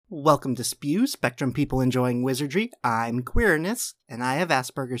Welcome to Spew, Spectrum People Enjoying Wizardry. I'm Queerness, and I have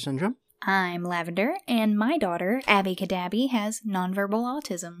Asperger's Syndrome. I'm Lavender, and my daughter, Abby Cadabby, has nonverbal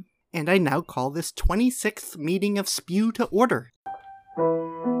autism. And I now call this 26th meeting of Spew to order.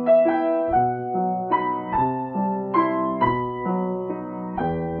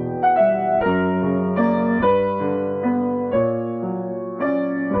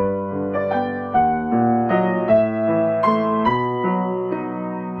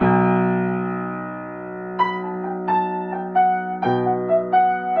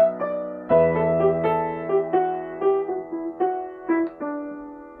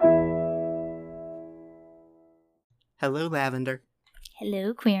 Hello, Lavender.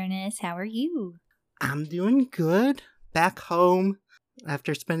 Hello, Queerness. How are you? I'm doing good. Back home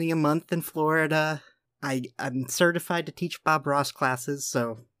after spending a month in Florida. I'm certified to teach Bob Ross classes,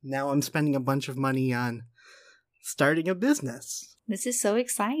 so now I'm spending a bunch of money on starting a business. This is so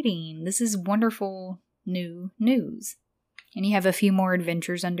exciting. This is wonderful new news. And you have a few more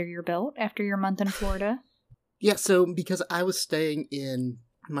adventures under your belt after your month in Florida? Yeah, so because I was staying in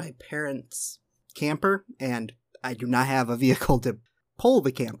my parents' camper, and I do not have a vehicle to pull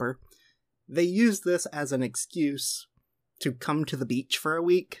the camper, they used this as an excuse to come to the beach for a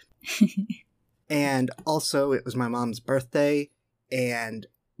week. And also, it was my mom's birthday, and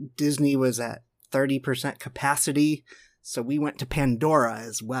Disney was at 30% capacity, so we went to Pandora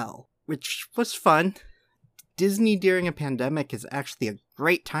as well, which was fun. Disney during a pandemic is actually a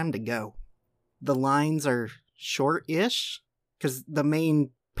great time to go. The lines are short-ish, because the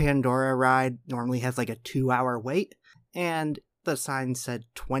main Pandora ride normally has like a 2-hour wait, and the sign said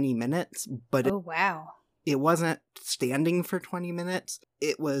 20 minutes, but Oh, wow. it wasn't standing for 20 minutes.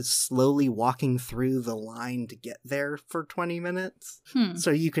 It was slowly walking through the line to get there for 20 minutes.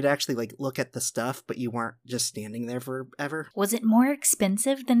 So you could actually like look at the stuff, but you weren't just standing there forever. Was it more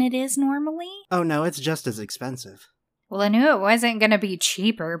expensive than it is normally? Oh no, it's just as expensive. Well, I knew it wasn't going to be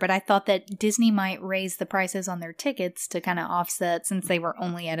cheaper, but I thought that Disney might raise the prices on their tickets to kind of offset since they were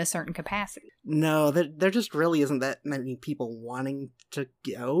only at a certain capacity. No, there just really isn't that many people wanting to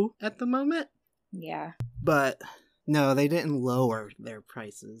go at the moment. Yeah. But no, they didn't lower their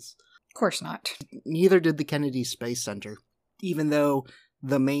prices. Of course not. Neither did the Kennedy Space Center. Even though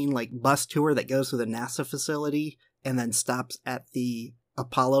the main like bus tour that goes to the NASA facility and then stops at the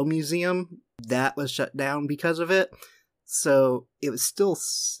Apollo Museum, that was shut down because of it. So it was still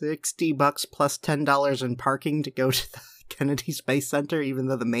 $60 plus $10 in parking to go to the Kennedy Space Center, even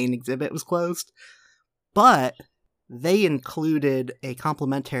though the main exhibit was closed. But they included a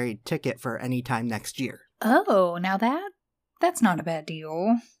complimentary ticket for any time next year. Oh, now that's not a bad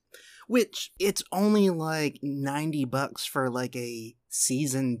deal. Which, it's only like $90 for like a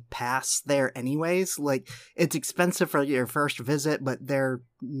season pass there anyways. Like, it's expensive for your first visit, but they're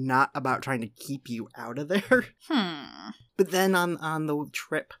not about trying to keep you out of there. But then on the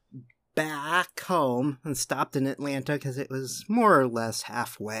trip back home, and stopped in Atlanta because it was more or less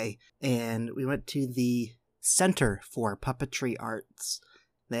halfway, and we went to the Center for Puppetry Arts.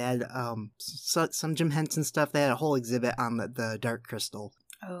 They had some Jim Henson stuff. They had a whole exhibit on the Dark Crystal.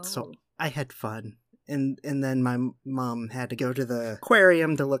 Oh. So I had fun. And then my mom had to go to the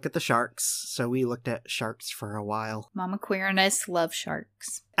aquarium to look at the sharks. So we looked at sharks for a while. Mama Queerness loves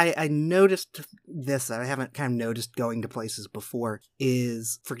sharks. I noticed this that I haven't kind of noticed going to places before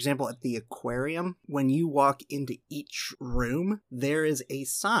is, for example, at the aquarium, when you walk into each room, there is a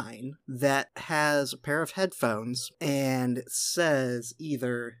sign that has a pair of headphones and it says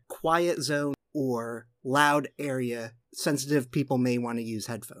either quiet zone or loud area. Sensitive people may want to use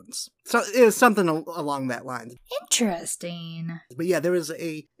headphones. So it was something along that line. Interesting. But yeah,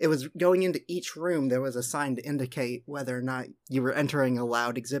 it was going into each room, there was a sign to indicate whether or not you were entering a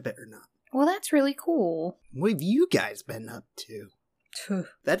loud exhibit or not. Well, that's really cool. What have you guys been up to?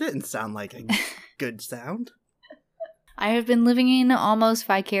 That didn't sound like a good sound. I have been living in almost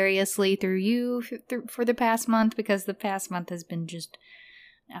vicariously through you for the past month because the past month has been just...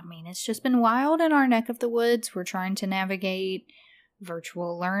 it's just been wild in our neck of the woods. We're trying to navigate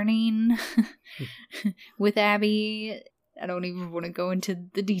virtual learning with Abby. I don't even want to go into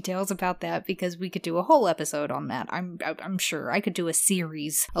the details about that because we could do a whole episode on that. I'm sure I could do a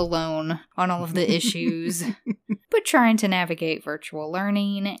series alone on all of the issues. But trying to navigate virtual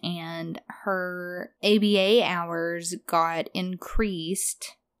learning, and her ABA hours got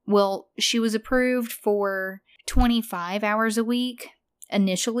increased. Well, she was approved for 25 hours a week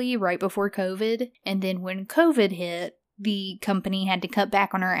initially, right before COVID, and then when COVID hit, the company had to cut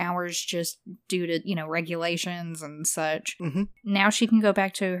back on her hours just due to, regulations and such. Mm-hmm. Now she can go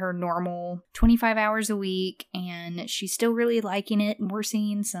back to her normal 25 hours a week, and she's still really liking it, and we're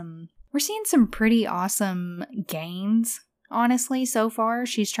seeing some pretty awesome gains. Honestly, so far,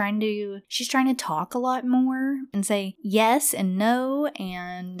 she's trying to talk a lot more and say yes and no,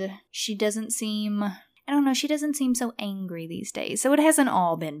 and she doesn't seem so angry these days. So it hasn't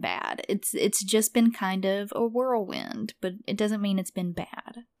all been bad. It's just been kind of a whirlwind, but it doesn't mean it's been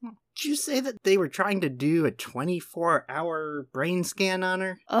bad. Did you say that they were trying to do a 24-hour brain scan on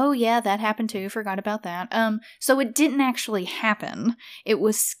her? Oh yeah, that happened too. Forgot about that. So it didn't actually happen. It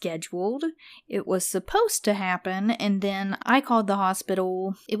was scheduled. It was supposed to happen, and then I called the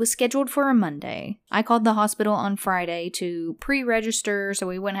hospital. It was scheduled for a Monday. I called the hospital on Friday to pre-register so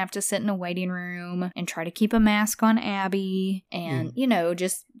we wouldn't have to sit in a waiting room and try to keep a mask on Abby and,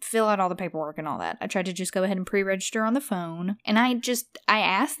 just fill out all the paperwork and all that. I tried to just go ahead and pre-register on the phone, and I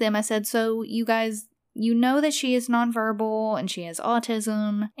asked them, I said, so you guys, you know that she is nonverbal and she has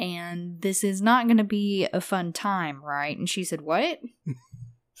autism and this is not going to be a fun time, right? And she said, what?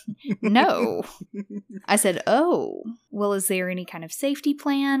 No. I said, oh, well, is there any kind of safety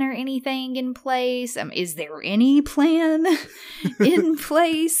plan or anything in place? Is there any plan in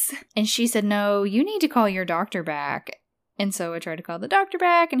place? And she said, no, you need to call your doctor back. And so I tried to call the doctor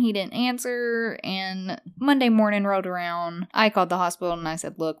back, and he didn't answer, and Monday morning rolled around. I called the hospital, and I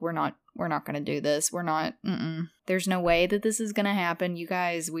said, look, we're not going to do this. There's no way that this is going to happen. You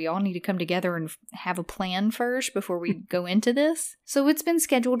guys, we all need to come together and have a plan first before we go into this. So it's been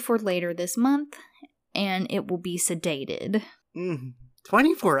scheduled for later this month, and it will be sedated.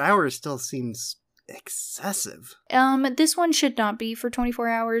 24 hours still seems excessive. This one should not be for 24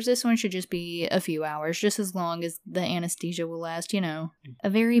 hours. This one should just be a few hours, just as long as the anesthesia will last, a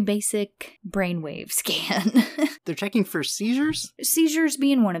very basic brainwave scan. They're checking for seizures? Seizures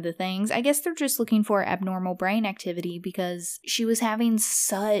being one of the things. I guess they're just looking for abnormal brain activity because she was having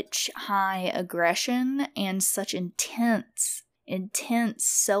such high aggression and such intense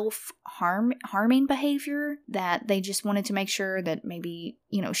self-harming behavior that they just wanted to make sure that maybe,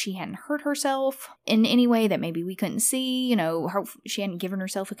 she hadn't hurt herself in any way that maybe we couldn't see, she hadn't given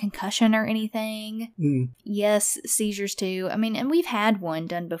herself a concussion or anything. Yes, seizures too. And we've had one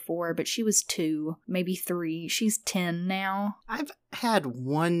done before, but she was 2, maybe 3. She's 10 now. I've had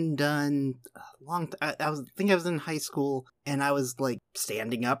one done a long time. I think I was in high school, and I was like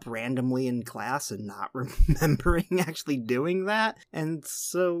standing up randomly in class and not remembering actually doing that. And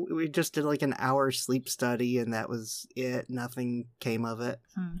so we just did like an hour sleep study, and that was it. Nothing came of it.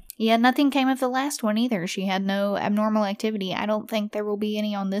 Yeah, nothing came of the last one either. She had no abnormal activity. I don't think there will be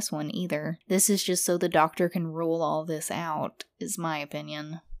any on this one either. This is just so the doctor can rule all this out, is my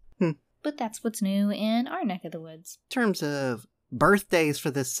opinion. But that's what's new in our neck of the woods. In terms of birthdays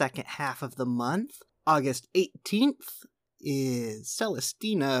for the second half of the month, August 18th is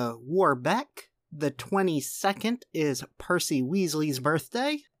Celestina Warbeck. The 22nd is Percy Weasley's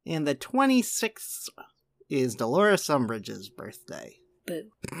birthday. And the 26th is Dolores Umbridge's birthday.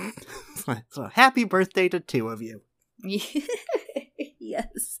 Boo. So happy birthday to 2 of you.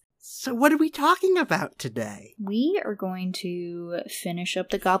 Yes. So what are we talking about today? We are going to finish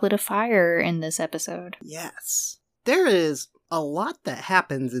up the Goblet of Fire in this episode. Yes. There is a lot that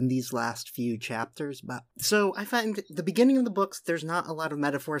happens in these last few chapters, but so I find the beginning of the books, there's not a lot of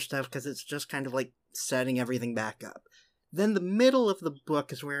metaphor stuff because it's just kind of like setting everything back up. Then the middle of the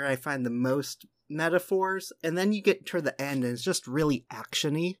book is where I find the most metaphors, and then you get to the end and it's just really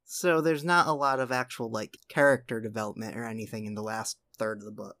action-y, so there's not a lot of actual like character development or anything in the last third of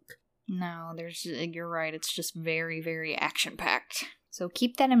the book. No, you're right, it's just very, very action-packed. So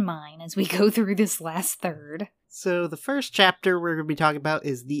keep that in mind as we go through this last third. So the first chapter we're going to be talking about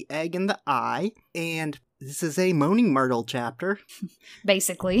is The Egg and the Eye, and this is a Moaning Myrtle chapter.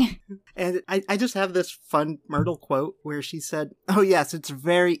 Basically. And I just have this fun Myrtle quote where she said, "Oh yes, it's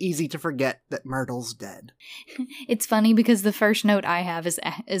very easy to forget that Myrtle's dead." It's funny because the first note I have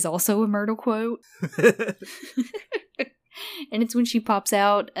is also a Myrtle quote. And it's when she pops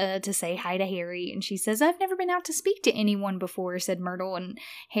out to say hi to Harry, and she says, "I've never been out to speak to anyone before," said Myrtle, and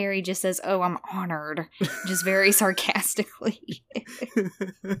Harry just says, "Oh, I'm honored," just very sarcastically.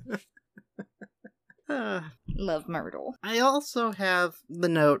 Love Myrtle. I also have the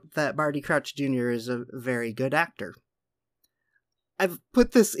note that Barty Crouch Jr. is a very good actor. I've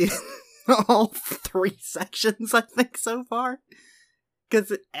put this in all 3 sections, I think, so far.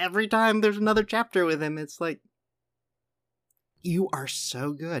 Because every time there's another chapter with him, it's like, you are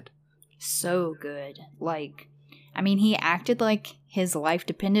so good. So good. Like, he acted like his life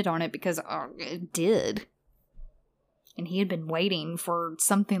depended on it because it did. And he had been waiting for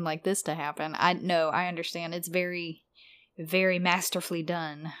something like this to happen. I understand. It's very, very masterfully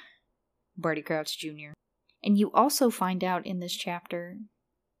done, Barty Crouch Jr. And you also find out in this chapter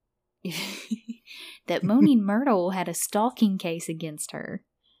that Moaning Myrtle had a stalking case against her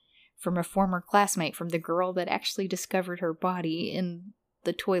from a former classmate, from the girl that actually discovered her body in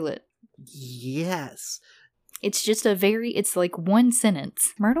the toilet. Yes. It's just it's like one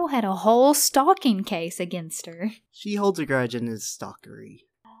sentence. Myrtle had a whole stalking case against her. She holds a grudge and is stalkery.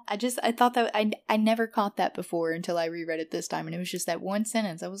 I thought that, I never caught that before until I reread it this time, and it was just that one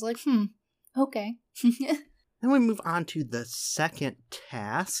sentence. I was like, okay. Then we move on to the second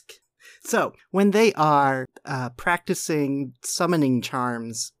task. So, when they are practicing summoning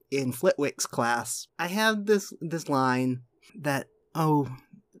charms in Flitwick's class, I have this line that,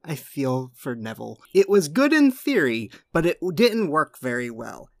 I feel for Neville. It was good in theory, but it didn't work very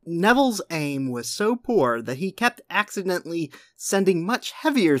well. Neville's aim was so poor that he kept accidentally sending much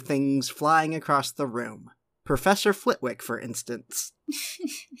heavier things flying across the room. Professor Flitwick, for instance.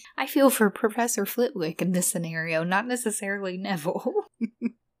 I feel for Professor Flitwick in this scenario, not necessarily Neville.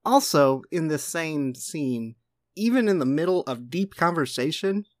 Also, in the same scene, even in the middle of deep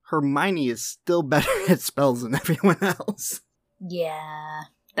conversation, Hermione is still better at spells than everyone else. Yeah.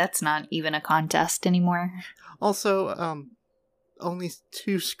 That's not even a contest anymore. Also, only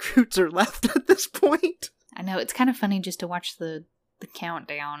 2 Scroots are left at this point. I know, it's kind of funny just to watch the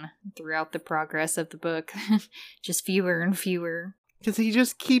countdown throughout the progress of the book. Just fewer and fewer. Because they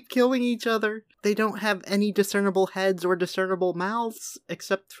just keep killing each other. They don't have any discernible heads or discernible mouths,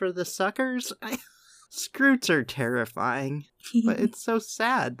 except for the suckers. Scroots are terrifying, but it's so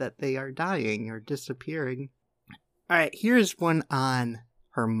sad that they are dying or disappearing. Alright, here's one on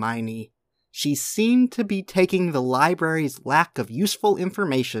Hermione. She seemed to be taking the library's lack of useful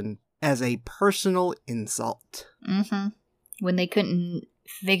information as a personal insult. Mm-hmm. When they couldn't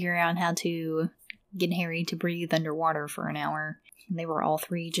figure out how to get Harry to breathe underwater for an hour. And they were all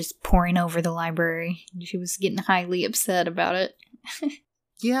 3 just poring over the library. She was getting highly upset about it.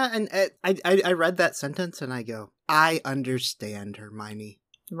 Yeah, and I read that sentence and I go, I understand, Hermione.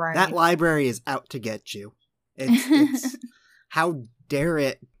 Right. That library is out to get you. It's how dare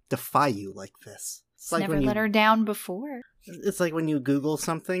it defy you like this? It's like never let her down before. It's like when you Google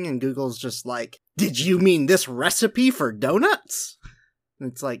something and Google's just like, did you mean this recipe for donuts?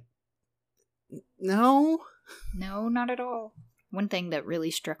 And it's like, no. No, not at all. One thing that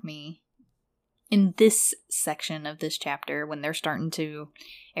really struck me in this section of this chapter, when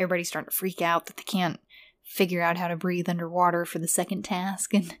everybody's starting to freak out that they can't figure out how to breathe underwater for the second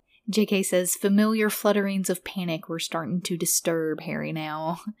task, and JK says, familiar flutterings of panic were starting to disturb Harry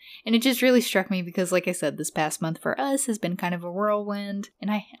now. And it just really struck me because, like I said, this past month for us has been kind of a whirlwind.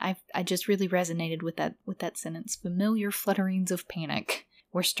 And I just really resonated with that sentence. Familiar flutterings of panic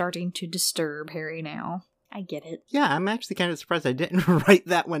were starting to disturb Harry now. I get it. Yeah, I'm actually kind of surprised I didn't write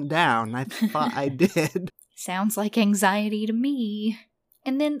that one down. I thought I did. Sounds like anxiety to me.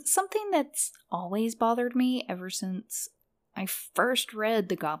 And then something that's always bothered me ever since I first read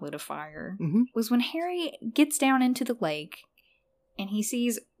The Goblet of Fire was when Harry gets down into the lake and he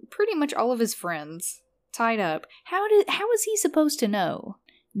sees pretty much all of his friends tied up. How is he supposed to know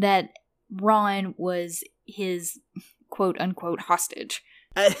that Ron was his quote-unquote hostage?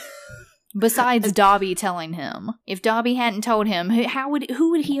 Besides Dobby telling him. If Dobby hadn't told him,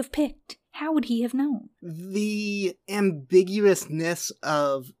 who would he have picked? How would he have known? The ambiguousness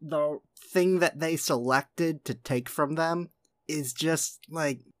of the thing that they selected to take from them is just,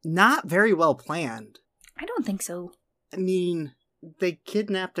 like, not very well planned. I don't think so. I mean, they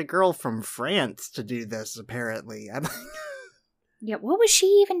kidnapped a girl from France to do this, apparently. Yeah, what was she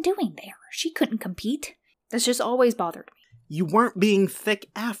even doing there? She couldn't compete. That's just always bothered me. You weren't being thick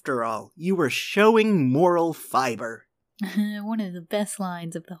after all. You were showing moral fiber. One of the best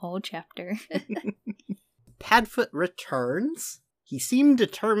lines of the whole chapter. Padfoot returns. He seemed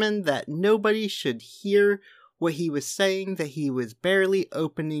determined that nobody should hear what he was saying, that he was barely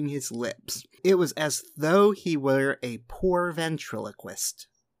opening his lips. It was as though he were a poor ventriloquist.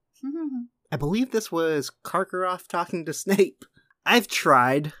 I believe this was Karkaroff talking to Snape. I've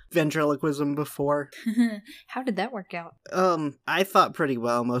tried ventriloquism before. How did that work out? I thought pretty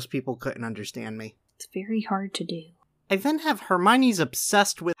well. Most people couldn't understand me. It's very hard to do. I then have Hermione's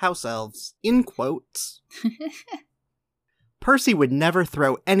obsessed with house elves, in quotes. Percy would never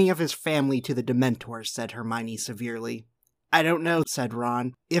throw any of his family to the Dementors, said Hermione severely. I don't know, said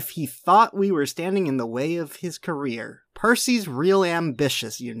Ron, if he thought we were standing in the way of his career. Percy's real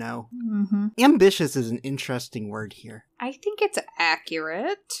ambitious, you know. Mm-hmm. Ambitious is an interesting word here. I think it's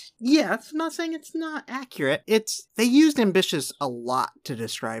accurate. Yeah, I'm not saying it's not accurate. They used ambitious a lot to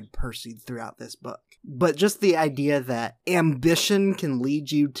describe Percy throughout this book. But just the idea that ambition can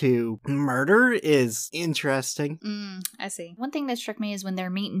lead you to murder is interesting. I see. One thing that struck me is when they're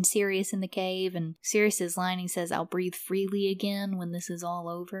meeting Sirius in the cave, and Sirius's line, he says, "I'll breathe freely again when this is all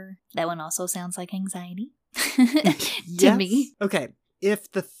over." That one also sounds like anxiety. To me. Okay.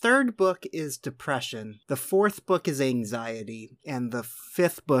 If the third book is depression, the fourth book is anxiety, and the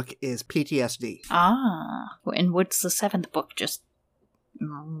fifth book is PTSD. Ah. And what's the seventh book? Just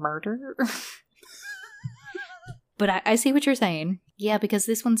murder? But I see what you're saying. Yeah, because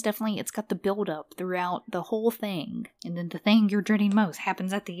this one's definitely, it's got the build-up throughout the whole thing. And then the thing you're dreading most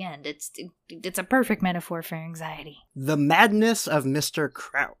happens at the end. It's a perfect metaphor for anxiety. The madness of Mr.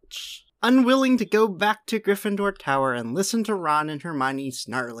 Crouch. Unwilling to go back to Gryffindor Tower and listen to Ron and Hermione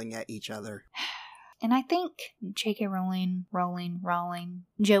snarling at each other. And I think J.K. Rowling,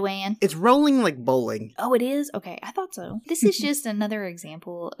 Joanne. It's rolling like bowling. Oh, it is? Okay, I thought so. This is just another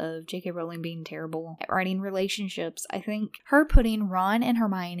example of J.K. Rowling being terrible at writing relationships. I think her putting Ron and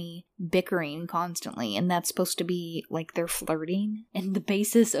Hermione bickering constantly, and that's supposed to be like they're flirting, and the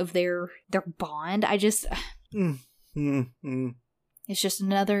basis of their bond, I just... It's just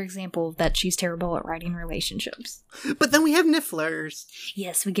another example that she's terrible at writing relationships. But then we have Nifflers.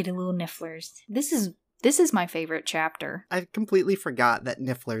 Yes, we get a little Nifflers. This is my favorite chapter. I completely forgot that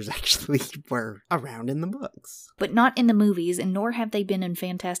Nifflers actually were around in the books. But not in the movies, and nor have they been in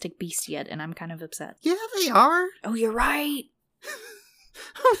Fantastic Beasts yet, and I'm kind of upset. Yeah, they are. Oh, you're right.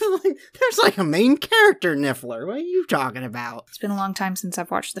 There's like a main character Niffler. What are you talking about? It's been a long time since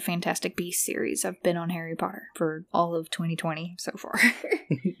I've watched the Fantastic Beasts series. I've been on Harry Potter for all of 2020 so far.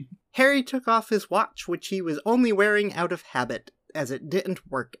 Harry took off his watch, which he was only wearing out of habit, as it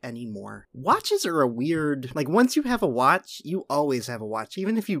didn't work anymore. Watches are a weird... Like, once you have a watch, you always have a watch,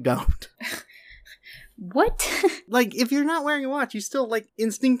 even if you don't. What? Like, if you're not wearing a watch, you still, like,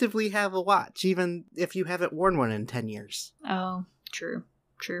 instinctively have a watch, even if you haven't worn one in 10 years. Oh, true.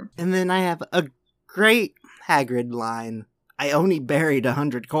 And then I have a great Hagrid line. I only buried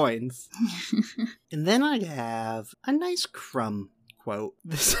 100 coins. And then I have a nice Crumb quote.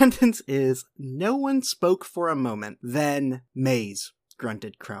 The sentence is, "No one spoke for a moment. Then, Maze,"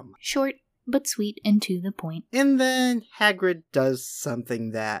 grunted Crumb. Short, but sweet and to the point. And then Hagrid does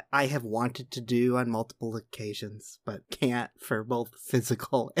something that I have wanted to do on multiple occasions, but can't for both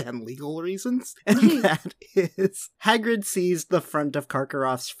physical and legal reasons. And that is, Hagrid seized the front of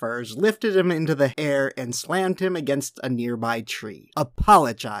Karkaroff's furs, lifted him into the air, and slammed him against a nearby tree.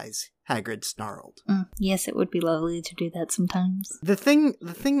 "Apologize," Hagrid snarled. Yes, it would be lovely to do that sometimes. The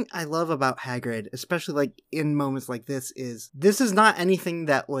thing I love about Hagrid, especially like in moments like this is not anything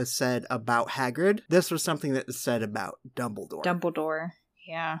that was said about Hagrid. This was something that was said about Dumbledore.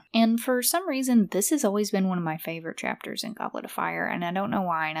 Yeah. And for some reason, this has always been one of my favorite chapters in Goblet of Fire, and I don't know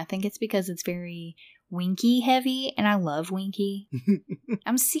why, and I think it's because it's very Winky heavy, and I love Winky.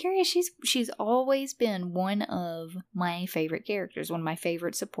 I'm serious, she's always been one of my favorite characters, one of my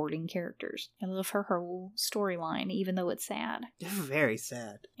favorite supporting characters. I love her whole storyline, even though it's sad. Very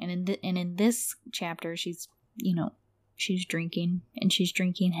sad. And in this chapter, she's drinking, and she's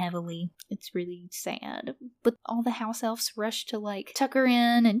drinking heavily. It's really sad. But all the house elves rush to, like, tuck her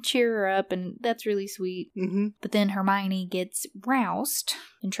in and cheer her up, and that's really sweet. Mm-hmm. But then Hermione gets roused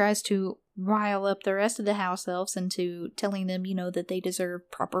and tries to rile up the rest of the house elves into telling them, that they deserve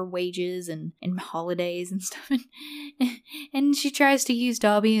proper wages and holidays and stuff. And she tries to use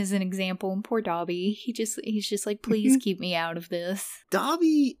Dobby as an example, and poor Dobby, he's just like, please keep me out of this.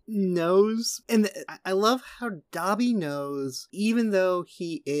 Dobby knows, and I love how Dobby knows, even though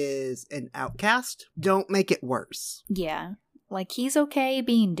he is an outcast, don't make it worse. Yeah. Like, he's okay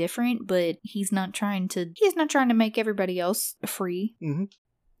being different, but he's not trying to make everybody else free. Mm-hmm.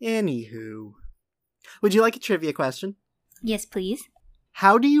 Anywho, would you like a trivia question? Yes, please.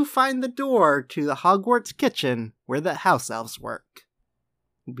 How do you find the door to the Hogwarts kitchen where the house elves work?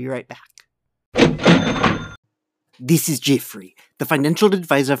 We'll be right back. This is Jeffrey, the financial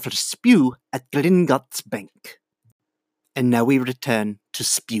advisor for Spew at Gringotts Bank. And now we return to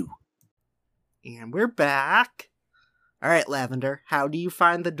Spew. And we're back. Alright, Lavender, how do you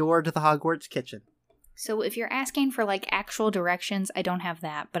find the door to the Hogwarts kitchen? So if you're asking for, like, actual directions, I don't have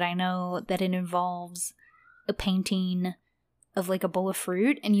that. But I know that it involves a painting of, like, a bowl of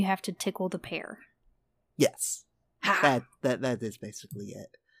fruit, and you have to tickle the pear. Yes. That is basically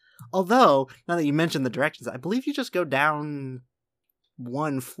it. Although, now that you mentioned the directions, I believe you just go down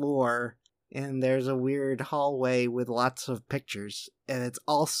one floor And there's a weird hallway with lots of pictures. And it's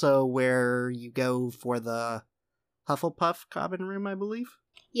also where you go for the Hufflepuff common room, I believe.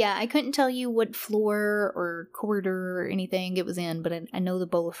 Yeah, I couldn't tell you what floor or corridor or anything it was in, but I know the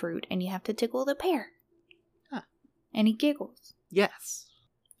bowl of fruit, and you have to tickle the pear. Huh. And he giggles. Yes.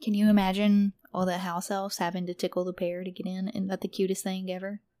 Can you imagine all the house elves having to tickle the pear to get in? Isn't that the cutest thing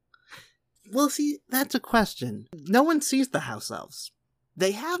ever? Well, see, that's a question. No one sees the house elves.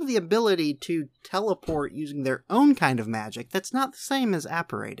 They have the ability to teleport using their own kind of magic that's not the same as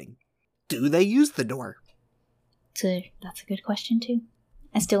apparating. Do they use the door? That's a good question, too.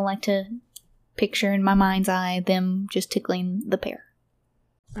 I still like to picture in my mind's eye them just tickling the pear.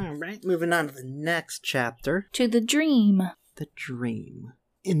 Alright, moving on to the next chapter. To the dream. The dream.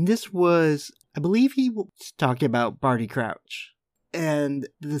 And this was, I believe he was talking about Barty Crouch. And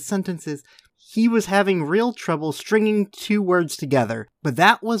the sentence is, he was having real trouble stringing 2 words together, but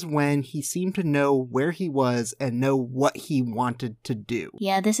that was when he seemed to know where he was and know what he wanted to do.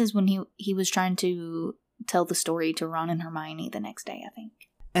 Yeah, this is when he was trying to tell the story to Ron and Hermione the next day, I think.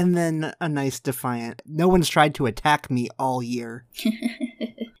 And then a nice defiant, no one's tried to attack me all year.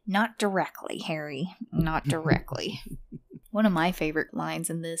 Not directly, Harry. Not directly. One of my favorite lines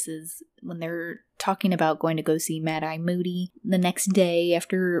in this is when they're talking about going to go see Mad-Eye Moody the next day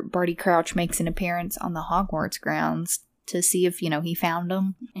after Barty Crouch makes an appearance on the Hogwarts grounds to see if, he found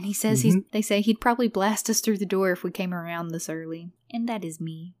him. And he says they say he'd probably blast us through the door if we came around this early. And that is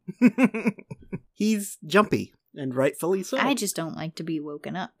me. He's jumpy, and rightfully so. I just don't like to be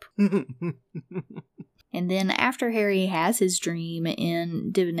woken up. And then after Harry has his dream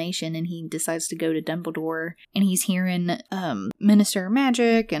in divination and he decides to go to Dumbledore and he's hearing Minister of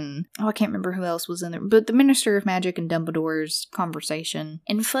Magic and, I can't remember who else was in there, but the Minister of Magic and Dumbledore's conversation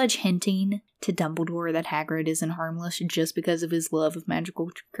and Fudge hinting to Dumbledore that Hagrid isn't harmless just because of his love of magical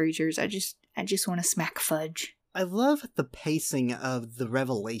creatures. I just want to smack Fudge. I love the pacing of the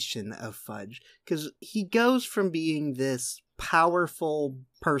revelation of Fudge, because he goes from being this powerful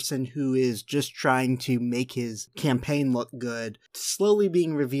person who is just trying to make his campaign look good, to slowly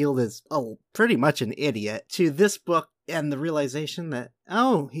being revealed as, pretty much an idiot, to this book and the realization that,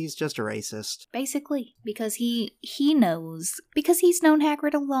 he's just a racist. Basically, because he knows, because he's known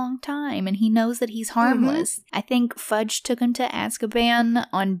Hagrid a long time, and he knows that he's harmless. Mm-hmm. I think Fudge took him to Azkaban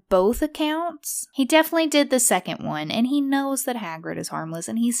on both accounts. He definitely did the second one, and he knows that Hagrid is harmless,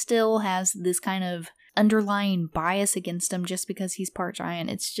 and he still has this kind of underlying bias against him just because he's part giant.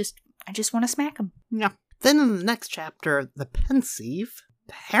 It's just, I just want to smack him. Yeah. Then in the next chapter, The Pensieve,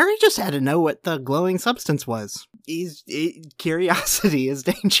 Harry just had to know what the glowing substance was. Curiosity is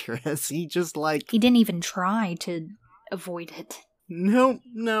dangerous. He didn't even try to avoid it. No.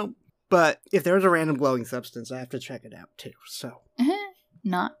 But if there's a random glowing substance, I have to check it out too, so.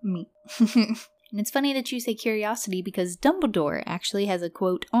 Not me. And it's funny that you say curiosity because Dumbledore actually has a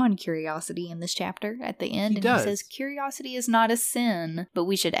quote on curiosity in this chapter at the end. He says, curiosity is not a sin, but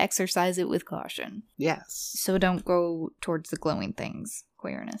we should exercise it with caution. Yes. So don't go towards the glowing things,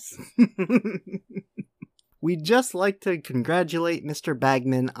 Queerness. We'd just like to congratulate Mr.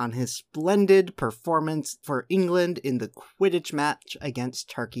 Bagman on his splendid performance for England in the Quidditch match against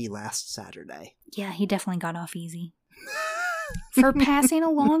Turkey last Saturday. Yeah, he definitely got off easy. For passing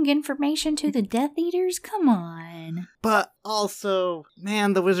along information to the Death Eaters? Come on. But also,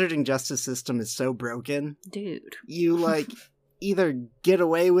 man, the wizarding justice system is so broken. Dude. You, either get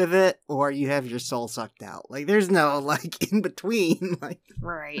away with it or you have your soul sucked out. There's no, in between.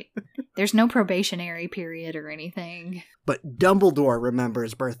 Right. There's no probationary period or anything. But Dumbledore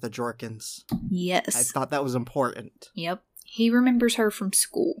remembers Bertha Jorkins. Yes. I thought that was important. Yep. He remembers her from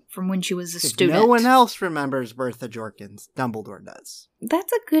school, from when she was a student. No one else remembers Bertha Jorkins. Dumbledore does.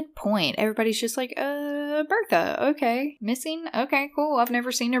 That's a good point. Everybody's just like, Bertha, okay. Missing? Okay, cool. I've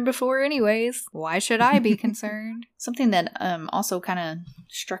never seen her before anyways. Why should I be concerned? Something that also kind of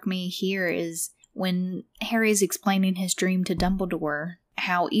struck me here is when Harry's explaining his dream to Dumbledore,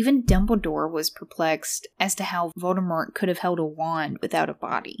 how even Dumbledore was perplexed as to how Voldemort could have held a wand without a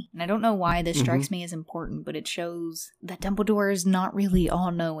body. And I don't know why this strikes me as important, but it shows that Dumbledore is not really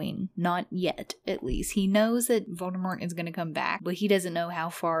all-knowing. Not yet, at least. He knows that Voldemort is going to come back, but he doesn't know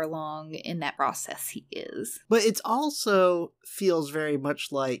how far along in that process he is. But it also feels very much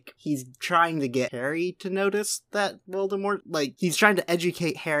like he's trying to get Harry to notice that Voldemort, he's trying to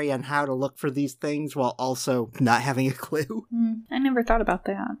educate Harry on how to look for these things while also not having a clue. I never thought about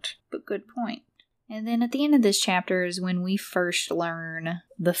that, but good point. And then at the end of this chapter is when we first learn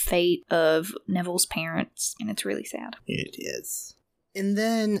the fate of Neville's parents, and it's really sad. It is. And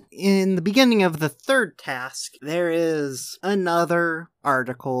then in the beginning of the third task, there is another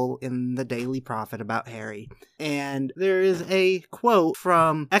article in the Daily Prophet about Harry. And there is a quote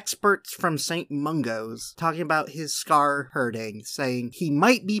from experts from St. Mungo's talking about his scar hurting, saying he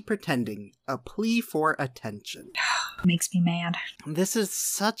might be pretending, a plea for attention. Makes me mad. This is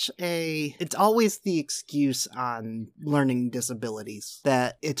it's always the excuse on learning disabilities,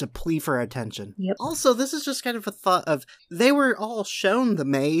 that it's a plea for attention. Yep. Also, this is just kind of a thought of, they were all shown the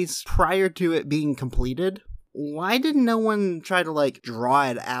maze prior to it being completed. Why did no one try to, draw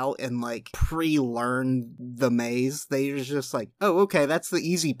it out and, pre-learn the maze? They were just oh, okay, that's the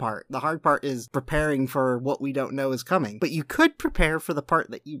easy part. The hard part is preparing for what we don't know is coming. But you could prepare for the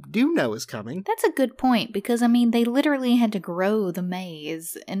part that you do know is coming. That's a good point, because, they literally had to grow the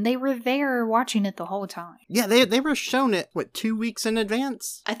maze, and they were there watching it the whole time. Yeah, they were shown it, 2 weeks in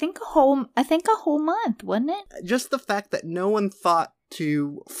advance? I think a whole month, wasn't it? Just the fact that no one thought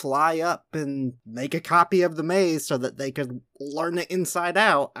to fly up and make a copy of the maze so that they could learn it inside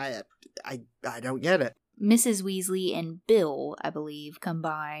out. I don't get it. Mrs. Weasley and Bill, I believe, come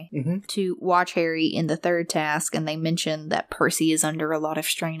by to watch Harry in the third task, and they mention that Percy is under a lot of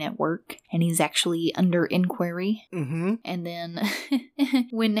strain at work, and he's actually under inquiry. Mm-hmm. And then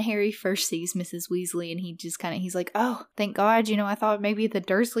when Harry first sees Mrs. Weasley, and he's like, oh, thank God, I thought maybe the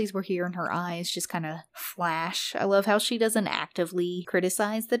Dursleys were here, and her eyes just kind of flash. I love how she doesn't actively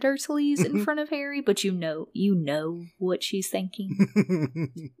criticize the Dursleys in front of Harry, but you know what she's thinking.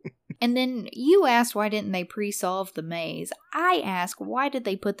 And then you asked why didn't they pre-solve the maze. I ask why did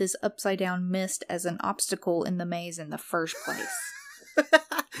they put this upside down mist as an obstacle in the maze in the first place?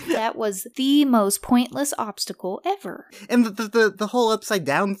 That was the most pointless obstacle ever. And the whole upside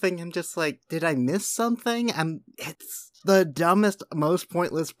down thing, I'm just did I miss something? It's the dumbest, most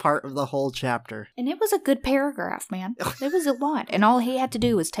pointless part of the whole chapter. And it was a good paragraph, man. It was a lot. And all he had to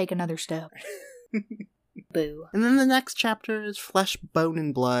do was take another step. Boo. And then the next chapter is Flesh, Bone,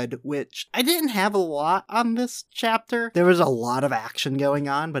 and Blood, which I didn't have a lot on this chapter. There was a lot of action going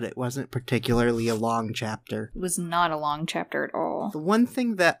on, but it wasn't particularly a long chapter. It was not a long chapter at all. The one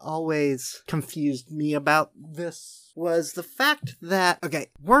thing that always confused me about this was the fact that,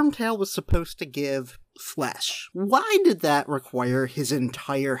 Wormtail was supposed to give flesh. Why did that require his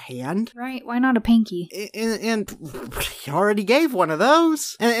entire hand? Right, why not a pinky? And he already gave one of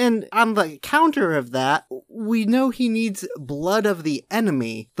those. And on the counter of that, we know he needs blood of the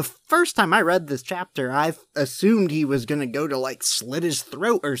enemy. The first time I read this chapter, I assumed he was gonna go to slit his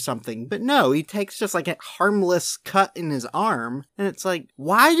throat or something. But no, he takes just a harmless cut in his arm. And it's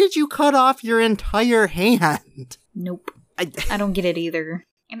why did you cut off your entire hand? Nope. I don't get it either.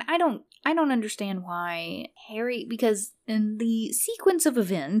 And I don't understand why Harry, because in the sequence of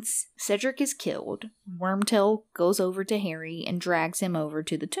events, Cedric is killed, Wormtail goes over to Harry and drags him over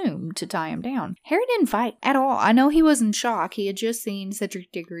to the tomb to tie him down. Harry didn't fight at all. I know he was in shock. He had just seen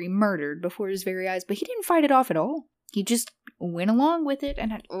Cedric Diggory murdered before his very eyes, but he didn't fight it off at all. He just went along with it,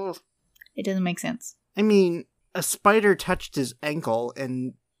 and it doesn't make sense. A spider touched his ankle,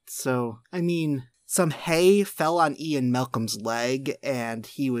 and so, some hay fell on Ian Malcolm's leg, and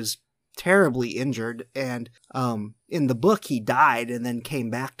he was terribly injured, and in the book he died and then came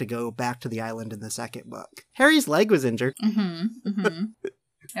back to go back to the island in the second book. Harry's leg was injured.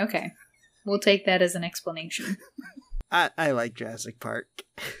 Okay. We'll take that as an explanation. I like Jurassic Park.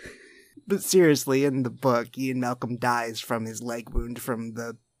 But seriously, in the book, Ian Malcolm dies from his leg wound from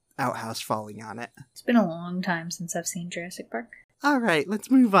the outhouse falling on it. It's been a long time since I've seen Jurassic Park. Alright,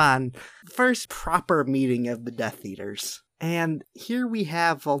 let's move on. First proper meeting of the Death Eaters. And here we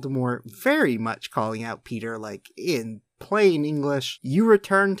have Voldemort very much calling out Peter, in plain English, you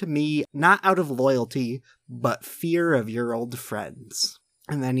return to me not out of loyalty, but fear of your old friends.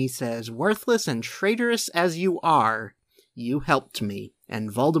 And then he says, worthless and traitorous as you are, you helped me,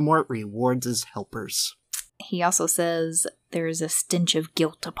 and Voldemort rewards his helpers. He also says, there is a stench of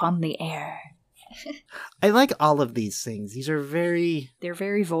guilt upon the air. I like all of these things. They're very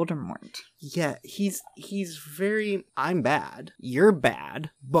Voldemort. Yeah, he's very, I'm bad, you're bad,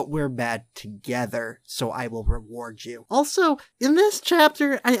 but we're bad together, so I will reward you. Also, in this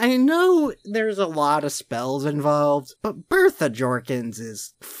chapter, I know there's a lot of spells involved, but Bertha Jorkins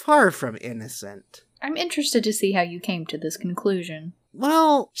is far from innocent. I'm interested to see how you came to this conclusion.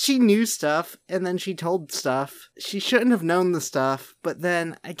 Well, she knew stuff, and then she told stuff. She shouldn't have known the stuff, but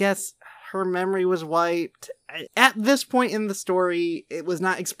then, I guess her memory was wiped. At this point in the story, it was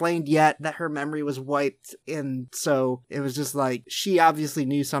not explained yet that her memory was wiped, and so it was just like, she obviously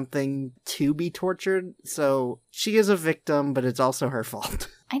knew something to be tortured, so she is a victim, but it's also her fault.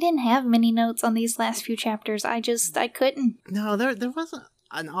 I didn't have many notes on these last few chapters. I couldn't. No, there wasn't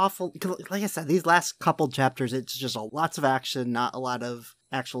an awful... Like I said, these last couple chapters, it's just lots of action, not a lot of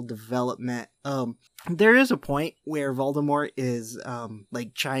actual development. There is a point where Voldemort is,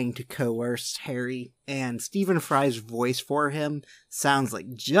 trying to coerce Harry, and Stephen Fry's voice for him sounds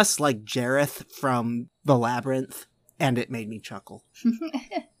just like Jareth from The Labyrinth, and it made me chuckle.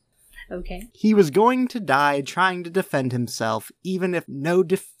 Okay. He was going to die trying to defend himself, even if no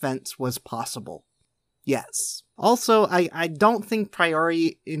defense was possible. Yes. Also, I don't think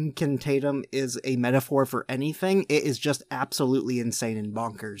Priori Incantatem is a metaphor for anything. It is just absolutely insane and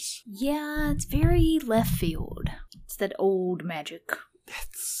bonkers. Yeah, it's very left field. It's that old magic.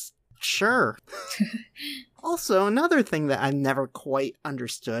 It's... Sure. Also, another thing that I've never quite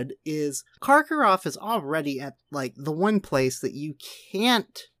understood is Karkaroff is already at, the one place that you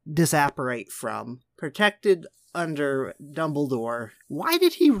can't disapparate from, protected under Dumbledore. Why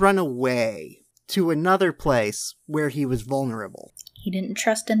did he run away to another place where he was vulnerable? He didn't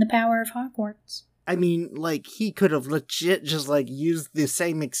trust in the power of Hogwarts. I mean, he could have legit just, used the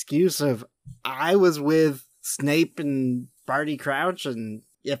same excuse of, I was with Snape and Barty Crouch, and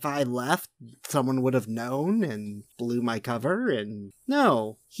if I left, someone would have known and blew my cover, and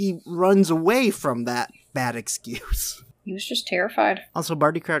no, he runs away from that bad excuse. He was just terrified. Also,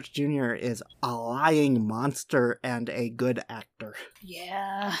 Barty Crouch Jr. is a lying monster and a good actor.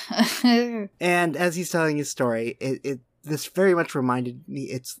 Yeah. And as he's telling his story, this very much reminded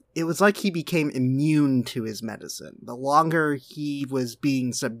me, it was like he became immune to his medicine. The longer he was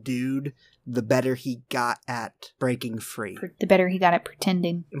being subdued, the better he got at breaking free. The better he got at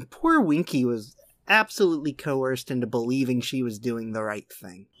pretending. And poor Winky was absolutely coerced into believing she was doing the right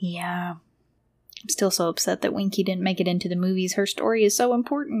thing. Yeah. I'm still so upset that Winky didn't make it into the movies. Her story is so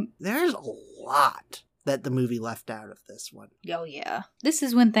important. There's a lot that the movie left out of this one. Oh, yeah. This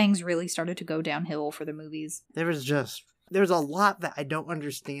is when things really started to go downhill for the movies. There's a lot that I don't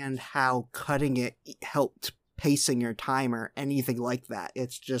understand how cutting it helped pacing your time or anything like that.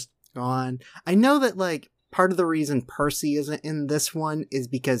 It's just gone. I know that, part of the reason Percy isn't in this one is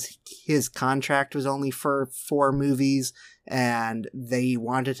because his contract was only for 4 movies, and they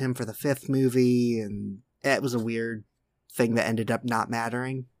wanted him for the 5th movie, and it was a weird thing that ended up not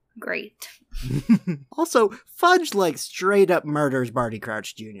mattering. Great. Also, Fudge, straight up murders Barty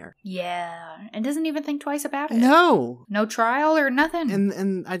Crouch Jr. Yeah, and doesn't even think twice about it. No! No trial or nothing.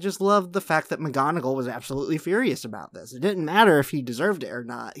 And I just love the fact that McGonagall was absolutely furious about this. It didn't matter if he deserved it or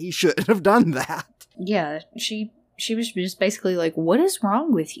not. He shouldn't have done that. Yeah, she was just basically like, what is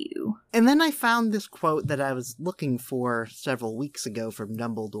wrong with you? And then I found this quote that I was looking for several weeks ago from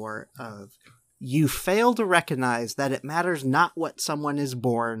Dumbledore of, "You fail to recognize that it matters not what someone is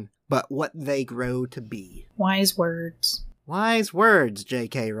born, but what they grow to be." Wise words. Wise words,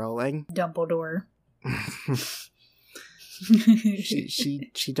 J.K. Rowling. Dumbledore.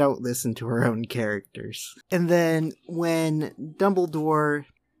 she don't listen to her own characters. And then when Dumbledore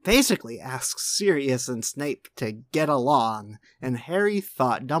basically asks Sirius and Snape to get along, and Harry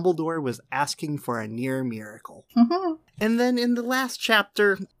thought Dumbledore was asking for a near miracle. And then in the last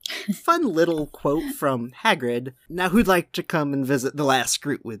chapter, fun little quote from Hagrid, "Now who'd like to come and visit the last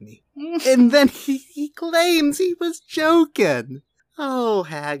Scroot with me?" And then he claims he was joking. Oh,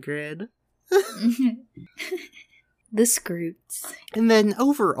 Hagrid. The Scroots. And then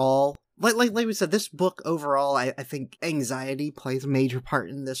overall, like we said, this book overall, I think anxiety plays a major part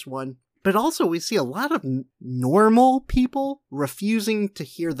in this one. But also we see a lot of normal people refusing to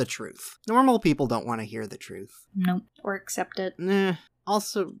hear the truth. Normal people don't want to hear the truth. Nope. Or accept it.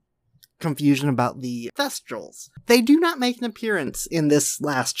 Also, confusion about the Thestrals. They do not make an appearance in this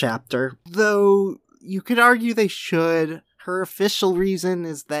last chapter, though you could argue they should. Her official reason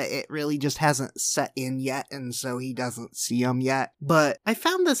is that it really just hasn't set in yet, and so he doesn't see them yet. But I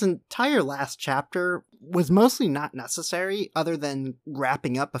found this entire last chapter was mostly not necessary, other than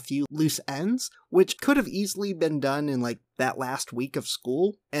wrapping up a few loose ends, which could have easily been done in, that last week of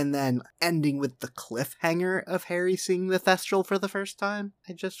school, and then ending with the cliffhanger of Harry seeing the Thestral for the first time.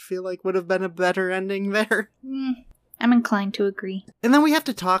 I just feel like would have been a better ending there. I'm inclined to agree. And then we have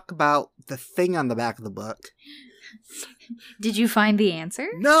to talk about the thing on the back of the book. Did you find the answer?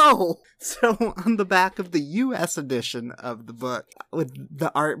 No! So, on the back of the US edition of the book, with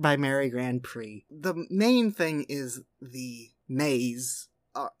the art by Mary Grand Prix, the main thing is the maze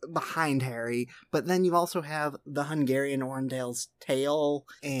behind Harry, but then you also have the Hungarian Orndale's tail,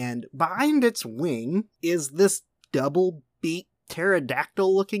 and behind its wing is this double-beaked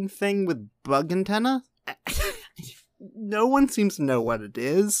pterodactyl-looking thing with bug antenna. No one seems to know what it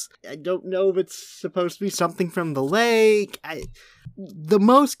is. I don't know if it's supposed to be something from the lake. The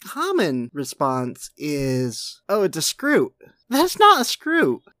most common response is, oh, it's a scroot. That's not a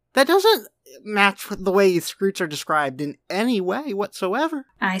scroot. That doesn't match with the way scroots are described in any way whatsoever.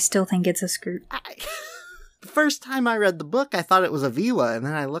 I still think it's a scroot. The first time I read the book, I thought it was a vela, and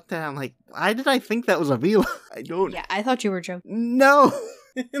then I looked at it, I'm like, why did I think that was a vela? I don't... Yeah, I thought you were joking. No!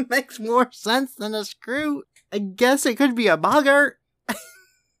 It makes more sense than a scroot. I guess it could be a boggart.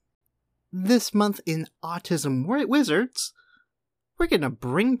 This month in Autism Wizards, we're going to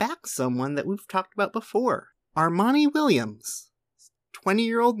bring back someone that we've talked about before. Armani Williams,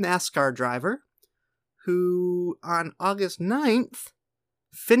 20-year-old NASCAR driver, who on August 9th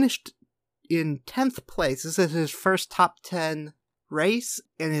finished in 10th place. This is his first top 10 race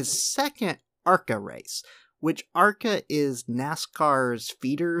and his second ARCA race, which ARCA is NASCAR's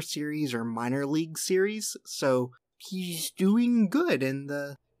feeder series or minor league series, so he's doing good in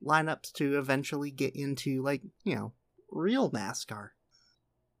the lineups to eventually get into, real NASCAR.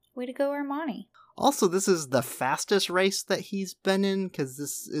 Way to go, Armani. Also, this is the fastest race that he's been in, because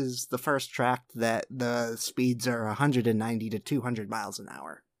this is the first track that the speeds are 190 to 200 miles an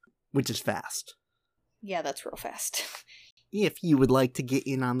hour, which is fast. Yeah, that's real fast. If you would like to get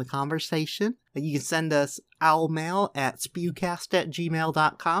in on the conversation, you can send us owlmail at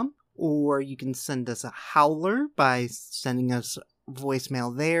spewcast@gmail.com, or you can send us a howler by sending us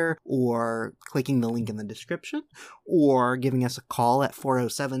voicemail there, or clicking the link in the description, or giving us a call at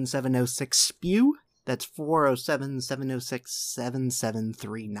 407-706-SPEW. That's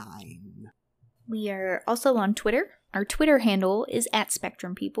 407-706-7739. We are also on Twitter. Our Twitter handle is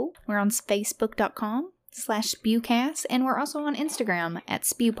 @SpectrumPeople. We're on Facebook.com/SpewCast, and we're also on Instagram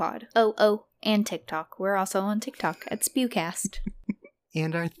 @SpewPod. Oh, and TikTok. We're also on TikTok @SpewCast.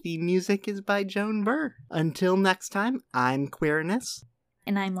 And our theme music is by Joan Burr. Until next time, I'm Queerness.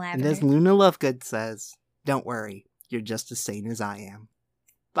 And I'm Lavender. And as Luna Lovegood says, don't worry, you're just as sane as I am.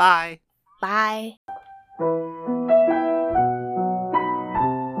 Bye. Bye.